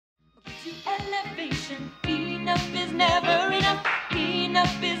Elevation. Enough is never enough.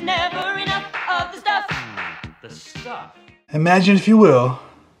 Enough is never enough of the stuff. The stuff. Imagine, if you will,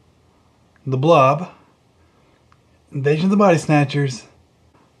 The Blob, Invasion of the Body Snatchers,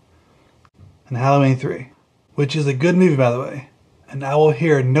 and Halloween 3, which is a good movie, by the way, and I will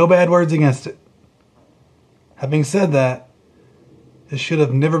hear no bad words against it. Having said that, it should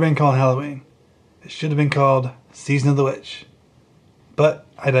have never been called Halloween. It should have been called Season of the Witch. But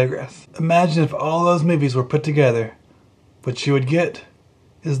I digress. Imagine if all those movies were put together. What you would get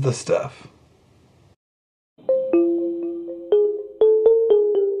is The Stuff.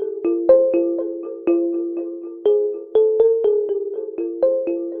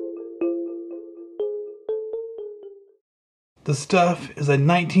 The Stuff is a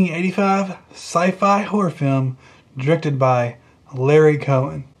 1985 sci-fi horror film directed by Larry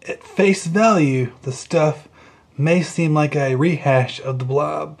Cohen. At face value, The Stuff may seem like a rehash of The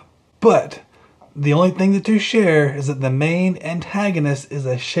Blob, but the only thing the two share is that the main antagonist is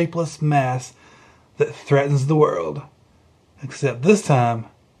a shapeless mass that threatens the world. Except this time,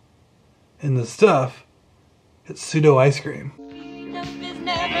 in The Stuff, it's pseudo ice cream. Enough is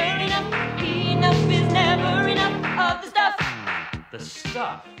never enough. Enough is never enough of the stuff. The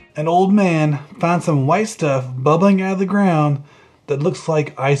stuff. An old man finds some white stuff bubbling out of the ground that looks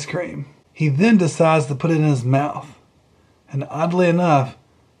like ice cream. He then decides to put it in his mouth. And oddly enough,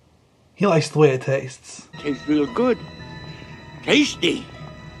 he likes the way it tastes. Tastes real good. Tasty.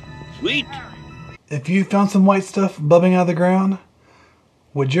 Sweet. If you found some white stuff bubbling out of the ground,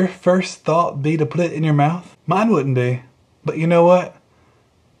 would your first thought be to put it in your mouth? Mine wouldn't be. But you know what?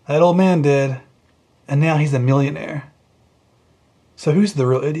 That old man did. And now he's a millionaire. So who's the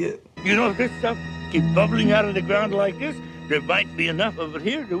real idiot? You know, if this stuff keeps bubbling out of the ground like this, there might be enough of it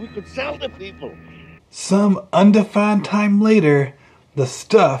here that we could sell to people. Some undefined time later, The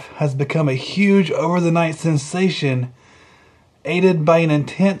Stuff has become a huge over-the-night sensation, aided by an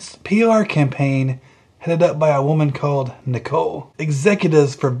intense PR campaign headed up by a woman called Nicole.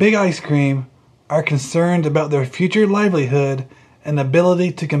 Executives for Big Ice Cream are concerned about their future livelihood and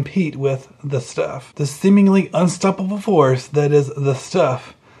ability to compete with The Stuff. The seemingly unstoppable force that is The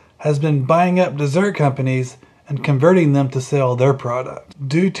Stuff has been buying up dessert companies and converting them to sell their product.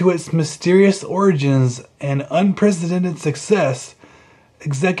 Due to its mysterious origins and unprecedented success,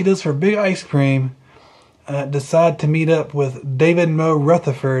 executives for Big Ice Cream decide to meet up with David Moe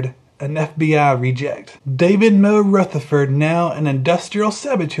Rutherford, an FBI reject. David Moe Rutherford, now an industrial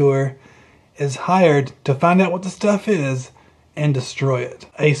saboteur, is hired to find out what the stuff is and destroy it.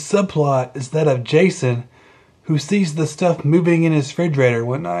 A subplot is that of Jason, who sees the stuff moving in his refrigerator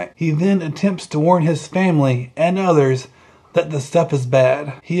one night. He then attempts to warn his family and others that the stuff is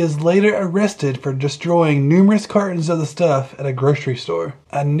bad. He is later arrested for destroying numerous cartons of the stuff at a grocery store.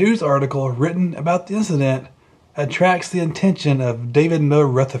 A news article written about the incident attracts the attention of David Moe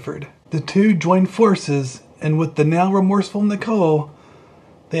Rutherford. The two join forces, and with the now remorseful Nicole,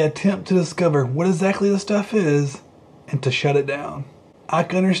 they attempt to discover what exactly the stuff is and to shut it down. I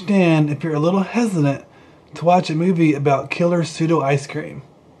can understand if you're a little hesitant to watch a movie about killer pseudo ice cream.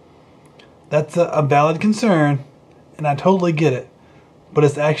 That's a valid concern, and I totally get it, but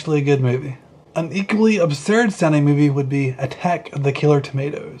it's actually a good movie. An equally absurd sounding movie would be Attack of the Killer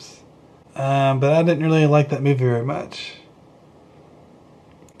Tomatoes. But I didn't really like that movie very much.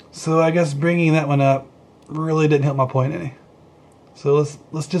 So I guess bringing that one up really didn't help my point any. So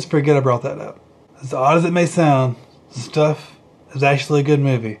let's just forget I brought that up. As odd as it may sound, The Stuff is actually a good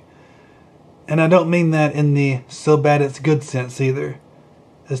movie. And I don't mean that in the so bad it's good sense either.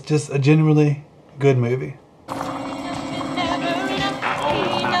 It's just a genuinely good movie. Enough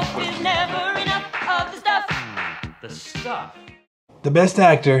is never enough of the stuff. The stuff. The best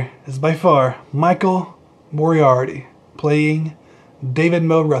actor is by far Michael Moriarty, playing David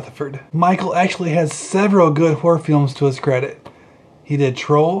Moe Rutherford. Michael actually has several good horror films to his credit. He did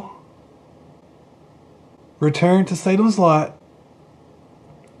Troll, Return to Salem's Lot,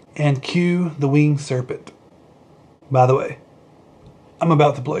 and Q the Winged Serpent. By the way, I'm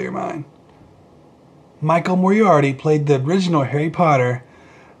about to blow your mind. Michael Moriarty played the original Harry Potter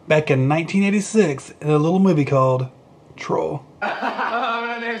back in 1986 in a little movie called Troll.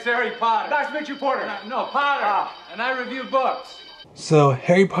 My name's Harry Potter. Nice to meet you, Porter. No, Potter. And I review books. So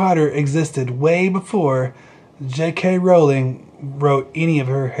Harry Potter existed way before J.K. Rowling wrote any of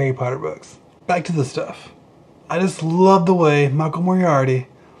her Harry Potter books. Back to the stuff. I just love the way Michael Moriarty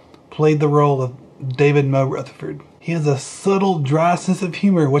played the role of David Moe Rutherford. He has a subtle, dry sense of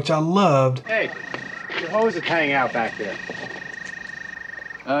humor, which I loved. Hey, your hose is hanging out back there.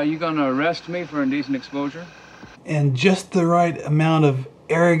 You gonna arrest me for indecent exposure? And just the right amount of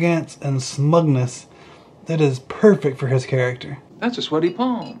arrogance and smugness that is perfect for his character. That's a sweaty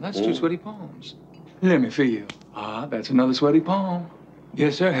palm. That's two sweaty palms. Let me feel. Ah, that's another sweaty palm.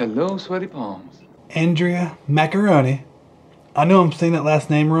 Yes, sir. Hello, sweaty palms. Andrea Macaroni. I know I'm saying that last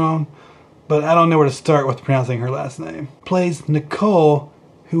name wrong, but I don't know where to start with pronouncing her last name. Plays Nicole,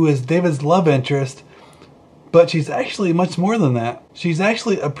 who is David's love interest, but she's actually much more than that. She's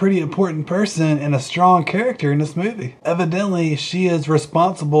actually a pretty important person and a strong character in this movie. Evidently, she is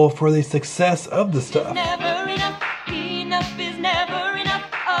responsible for the success of the stuff. Never enough. Enough is never enough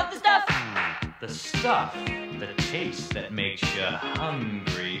of the stuff. The stuff, the taste that makes you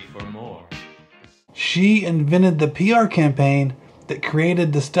hungry for more. She invented the PR campaign that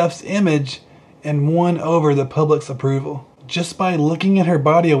created the stuff's image and won over the public's approval. Just by looking at her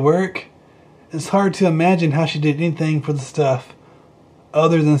body of work, it's hard to imagine how she did anything for the stuff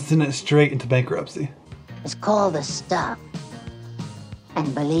other than send it straight into bankruptcy. It's called the stuff.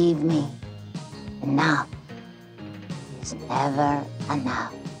 And believe me, enough is never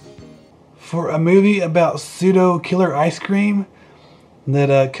enough. For a movie about pseudo-killer ice cream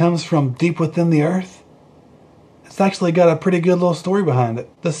that comes from deep within the earth, it's actually got a pretty good little story behind it.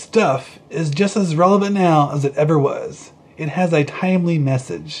 The stuff is just as relevant now as it ever was. It has a timely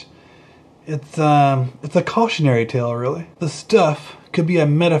message. It's a cautionary tale, really. The stuff could be a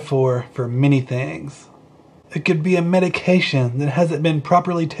metaphor for many things. It could be a medication that hasn't been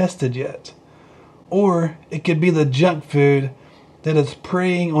properly tested yet. Or it could be the junk food that is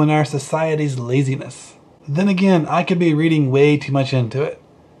preying on our society's laziness. Then again, I could be reading way too much into it.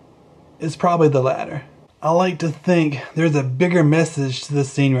 It's probably the latter. I like to think there's a bigger message to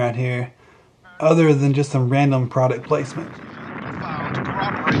this scene right here, other than just some random product placement.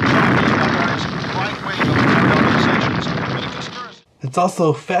 It's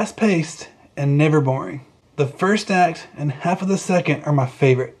also fast-paced and never boring. The first act and half of the second are my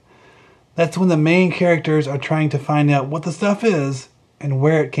favorite. That's when the main characters are trying to find out what the stuff is and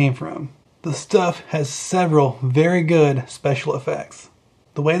where it came from. The stuff has several very good special effects.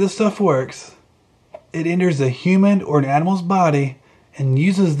 The way the stuff works, it enters a human or an animal's body and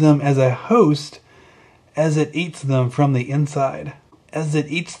uses them as a host as it eats them from the inside. As it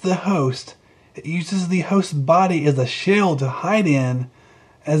eats the host, it uses the host's body as a shell to hide in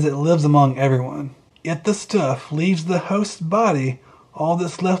as it lives among everyone. If the stuff leaves the host's body, all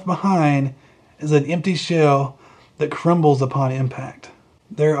that's left behind is an empty shell that crumbles upon impact.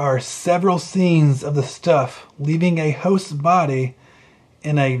 There are several scenes of the stuff leaving a host's body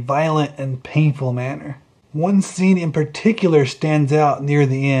in a violent and painful manner. One scene in particular stands out near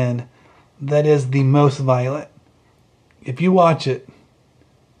the end that is the most violent. If you watch it,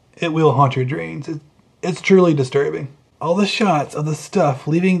 it will haunt your dreams. It's truly disturbing. All the shots of the stuff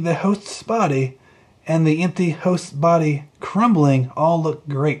leaving the host's body and the empty host's body crumbling all look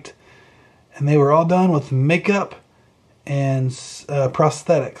great. And they were all done with makeup and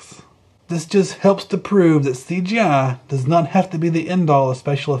prosthetics. This just helps to prove that CGI does not have to be the end-all of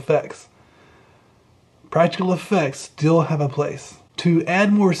special effects. Practical effects still have a place. To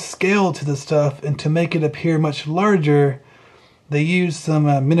add more scale to the stuff and to make it appear much larger, they use some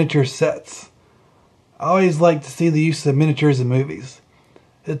miniature sets. I always like to see the use of miniatures in movies.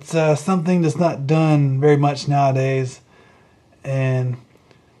 It's something that's not done very much nowadays, and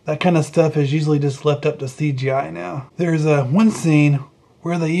that kind of stuff is usually just left up to CGI now. There's one scene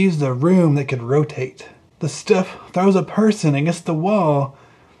where they used a room that could rotate. The stuff throws a person against the wall,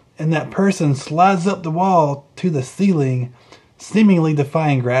 and that person slides up the wall to the ceiling, seemingly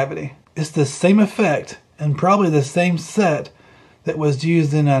defying gravity. It's the same effect, and probably the same set that was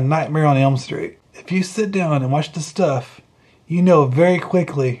used in Nightmare on Elm Street. If you sit down and watch the stuff, you know very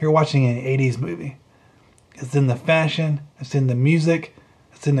quickly you're watching an 80s movie. It's in the fashion, it's in the music,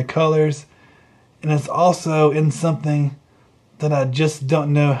 it's in the colors, and it's also in something that I just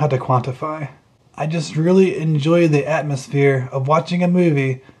don't know how to quantify. I just really enjoy the atmosphere of watching a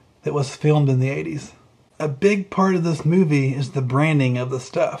movie that was filmed in the 80s. A big part of this movie is the branding of the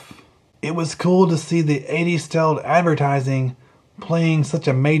stuff. It was cool to see the 80s styled advertising playing such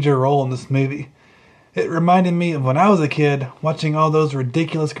a major role in this movie. It reminded me of when I was a kid watching all those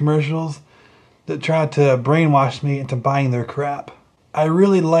ridiculous commercials that tried to brainwash me into buying their crap. I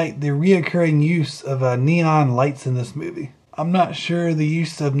really like the reoccurring use of neon lights in this movie. I'm not sure the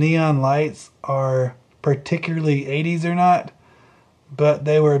use of neon lights are particularly 80s or not, but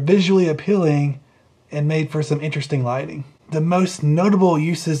they were visually appealing and made for some interesting lighting. The most notable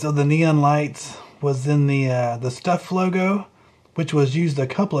uses of the neon lights was in the Stuff logo, which was used a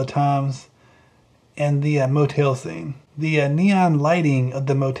couple of times, and the motel scene. The neon lighting of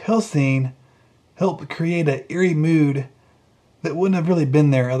the motel scene helped create an eerie mood that wouldn't have really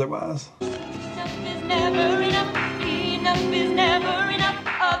been there otherwise. Enough is never enough. Enough is never enough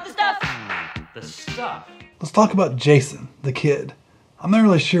of the stuff. The stuff. Let's talk about Jason, the kid. I'm not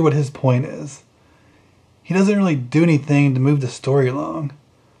really sure what his point is. He doesn't really do anything to move the story along.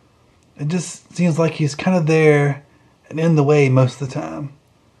 It just seems like he's kind of there and in the way most of the time.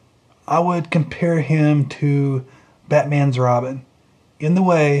 I would compare him to Batman's Robin. In the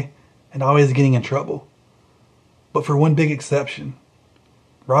way and always getting in trouble. But for one big exception.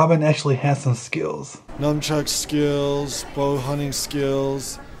 Robin actually has some skills. Nunchuck skills, bow hunting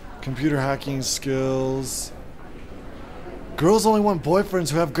skills, computer hacking skills. Girls only want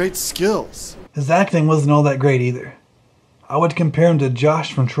boyfriends who have great skills. His acting wasn't all that great either. I would compare him to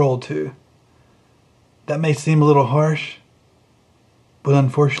Josh from Troll 2. That may seem a little harsh, but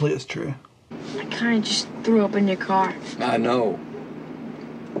unfortunately it's true. I kind of just threw up in your car. I know.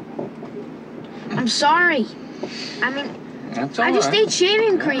 I'm sorry. I mean, That's all I just right. ate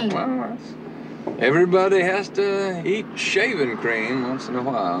shaving cream. Well, everybody has to eat shaving cream once in a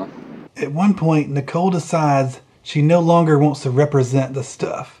while. At one point, Nicole decides she no longer wants to represent the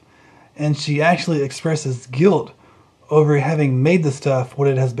stuff, and she actually expresses guilt over having made the stuff what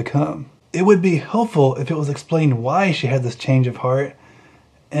it has become. It would be helpful if it was explained why she had this change of heart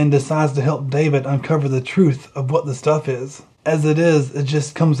and decides to help David uncover the truth of what the stuff is. As it is, it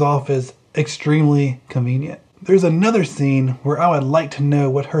just comes off as extremely convenient. There's another scene where I would like to know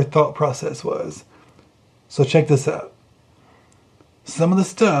what her thought process was. So check this out. Some of the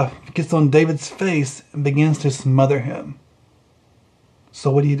stuff gets on David's face and begins to smother him.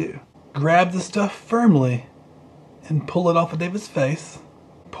 So what do? Grab the stuff firmly and pull it off of David's face.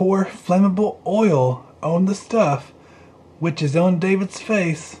 Pour flammable oil on the stuff which is on David's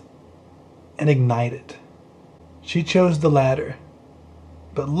face and ignite it. She chose the latter,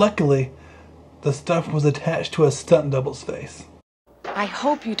 but luckily the stuff was attached to a stunt double's face. I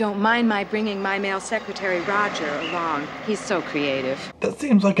hope you don't mind my bringing my male secretary Roger along. He's so creative. That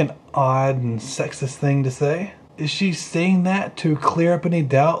seems like an odd and sexist thing to say. Is she saying that to clear up any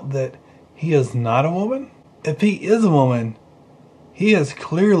doubt that he is not a woman? If he is a woman, he has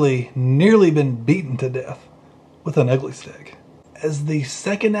clearly nearly been beaten to death with an ugly stick. As the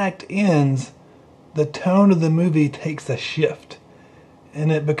second act ends, the tone of the movie takes a shift,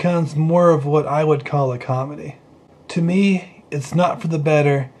 and it becomes more of what I would call a comedy. To me, it's not for the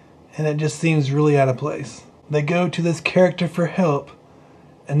better, and it just seems really out of place. They go to this character for help,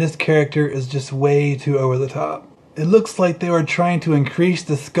 and this character is just way too over the top. It looks like they were trying to increase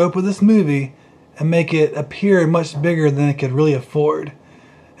the scope of this movie and make it appear much bigger than it could really afford.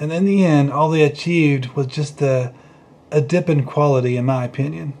 And in the end, all they achieved was just a dip in quality, in my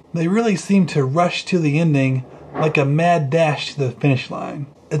opinion. They really seem to rush to the ending like a mad dash to the finish line.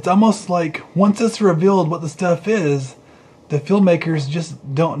 It's almost like once it's revealed what the stuff is, the filmmakers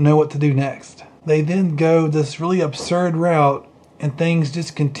just don't know what to do next. They then go this really absurd route and things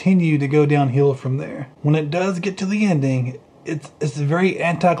just continue to go downhill from there. When it does get to the ending, it's very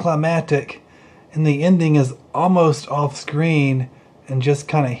anticlimactic, and the ending is almost off screen and just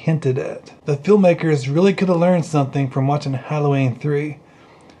kind of hinted at. The filmmakers really could have learned something from watching Halloween 3,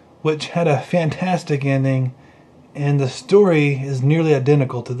 which had a fantastic ending, and the story is nearly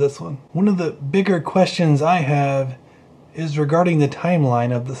identical to this one. One of the bigger questions I have is regarding the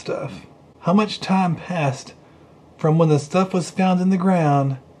timeline of the stuff. How much time passed from when the stuff was found in the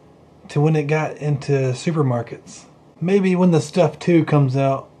ground to when it got into supermarkets? Maybe when the Stuff 2 comes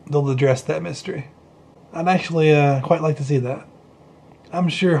out, they'll address that mystery. I'd actually quite like to see that. I'm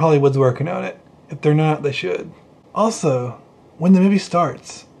sure Hollywood's working on it. If they're not, they should. Also, when the movie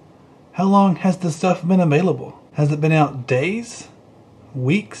starts, how long has the stuff been available? Has it been out days?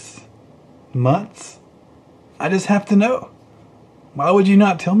 Weeks? Months? I just have to know. Why would you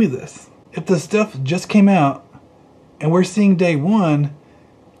not tell me this? If the stuff just came out and we're seeing day one,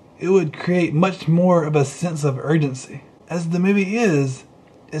 it would create much more of a sense of urgency. As the movie is,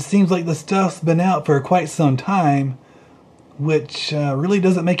 it seems like the stuff's been out for quite some time, which really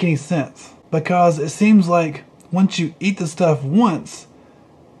doesn't make any sense. Because it seems like once you eat the stuff once,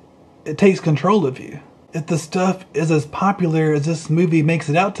 it takes control of you. If the stuff is as popular as this movie makes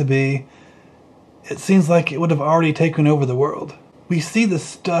it out to be, it seems like it would have already taken over the world. We see the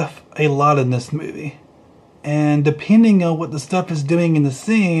stuff a lot in this movie, and depending on what the stuff is doing in the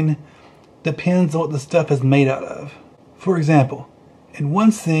scene, depends on what the stuff is made out of. For example, in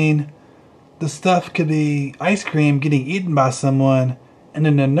one scene, the stuff could be ice cream getting eaten by someone, and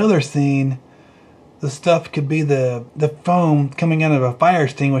in another scene, the stuff could be the foam coming out of a fire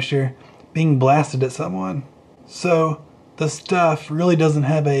extinguisher being blasted at someone. So the stuff really doesn't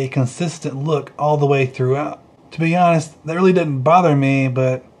have a consistent look all the way throughout. To be honest, that really didn't bother me,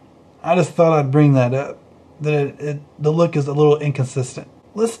 but I just thought I'd bring that up. That the look is a little inconsistent.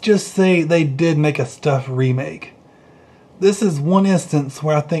 Let's just say they did make a Stuff remake. This is one instance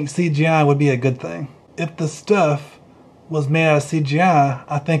where I think CGI would be a good thing. If the Stuff was made out of CGI,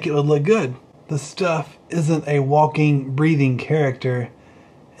 I think it would look good. The Stuff isn't a walking, breathing character,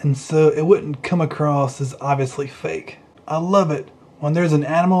 and so it wouldn't come across as obviously fake. I love it when there's an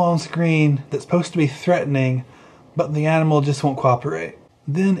animal on screen that's supposed to be threatening, but the animal just won't cooperate.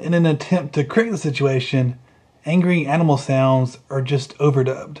 Then, in an attempt to correct the situation, angry animal sounds are just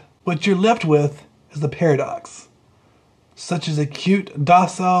overdubbed. What you're left with is a paradox, such as a cute,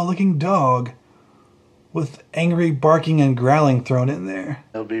 docile-looking dog with angry barking and growling thrown in there.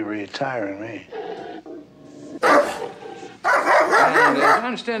 They'll be retiring me. And I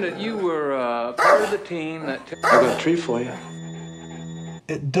understand that you were part of the team that... I got a treat for you.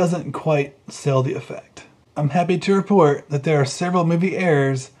 It doesn't quite sell the effect. I'm happy to report that there are several movie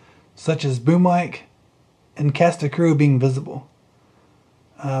errors, such as boom mic and cast of crew being visible.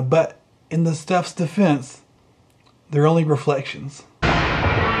 But in the Stuff's defense, they're only reflections. I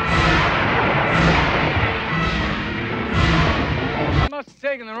must have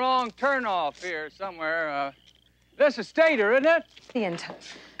taken the wrong turn off here somewhere. This is Stater, isn't it?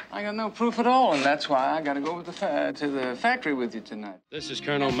 I got no proof at all, and that's why I got to go with to the factory with you tonight. This is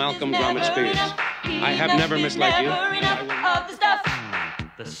Colonel Malcolm Gromit Spears. I have never misled you.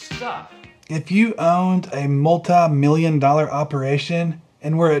 The Stuff. If you owned a multi-million-dollar operation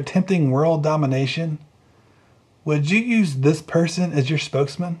and were attempting world domination, would you use this person as your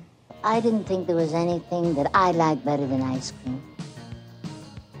spokesman? I didn't think there was anything that I liked better than ice cream.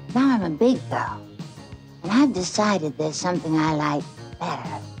 Now I'm a big girl, and I've decided there's something I like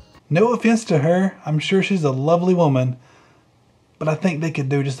better. No offense to her, I'm sure she's a lovely woman, but I think they could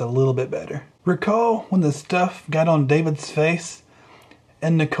do just a little bit better. Recall when the Stuff got on David's face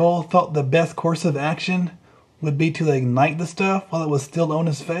and Nicole thought the best course of action would be to ignite the Stuff while it was still on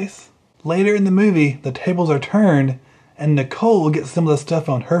his face? Later in the movie, the tables are turned and Nicole gets some of the Stuff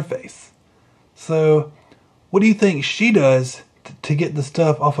on her face. So, what do you think she does to get the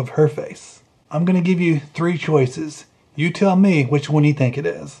Stuff off of her face? I'm going to give you 3 choices. You tell me which one you think it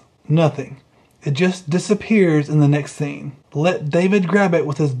is. Nothing. It just disappears in the next scene. Let David grab it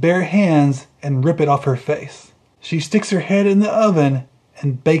with his bare hands and rip it off her face. She sticks her head in the oven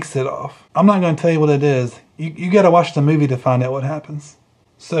and bakes it off. I'm not going to tell you what it is. You got to watch the movie to find out what happens.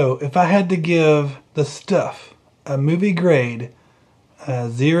 So, if I had to give the Stuff a movie grade,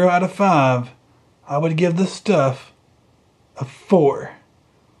 0 out of 5, I would give the Stuff a 4.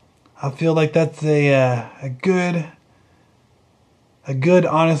 I feel like that's a good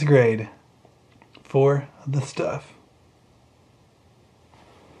honest grade for the Stuff.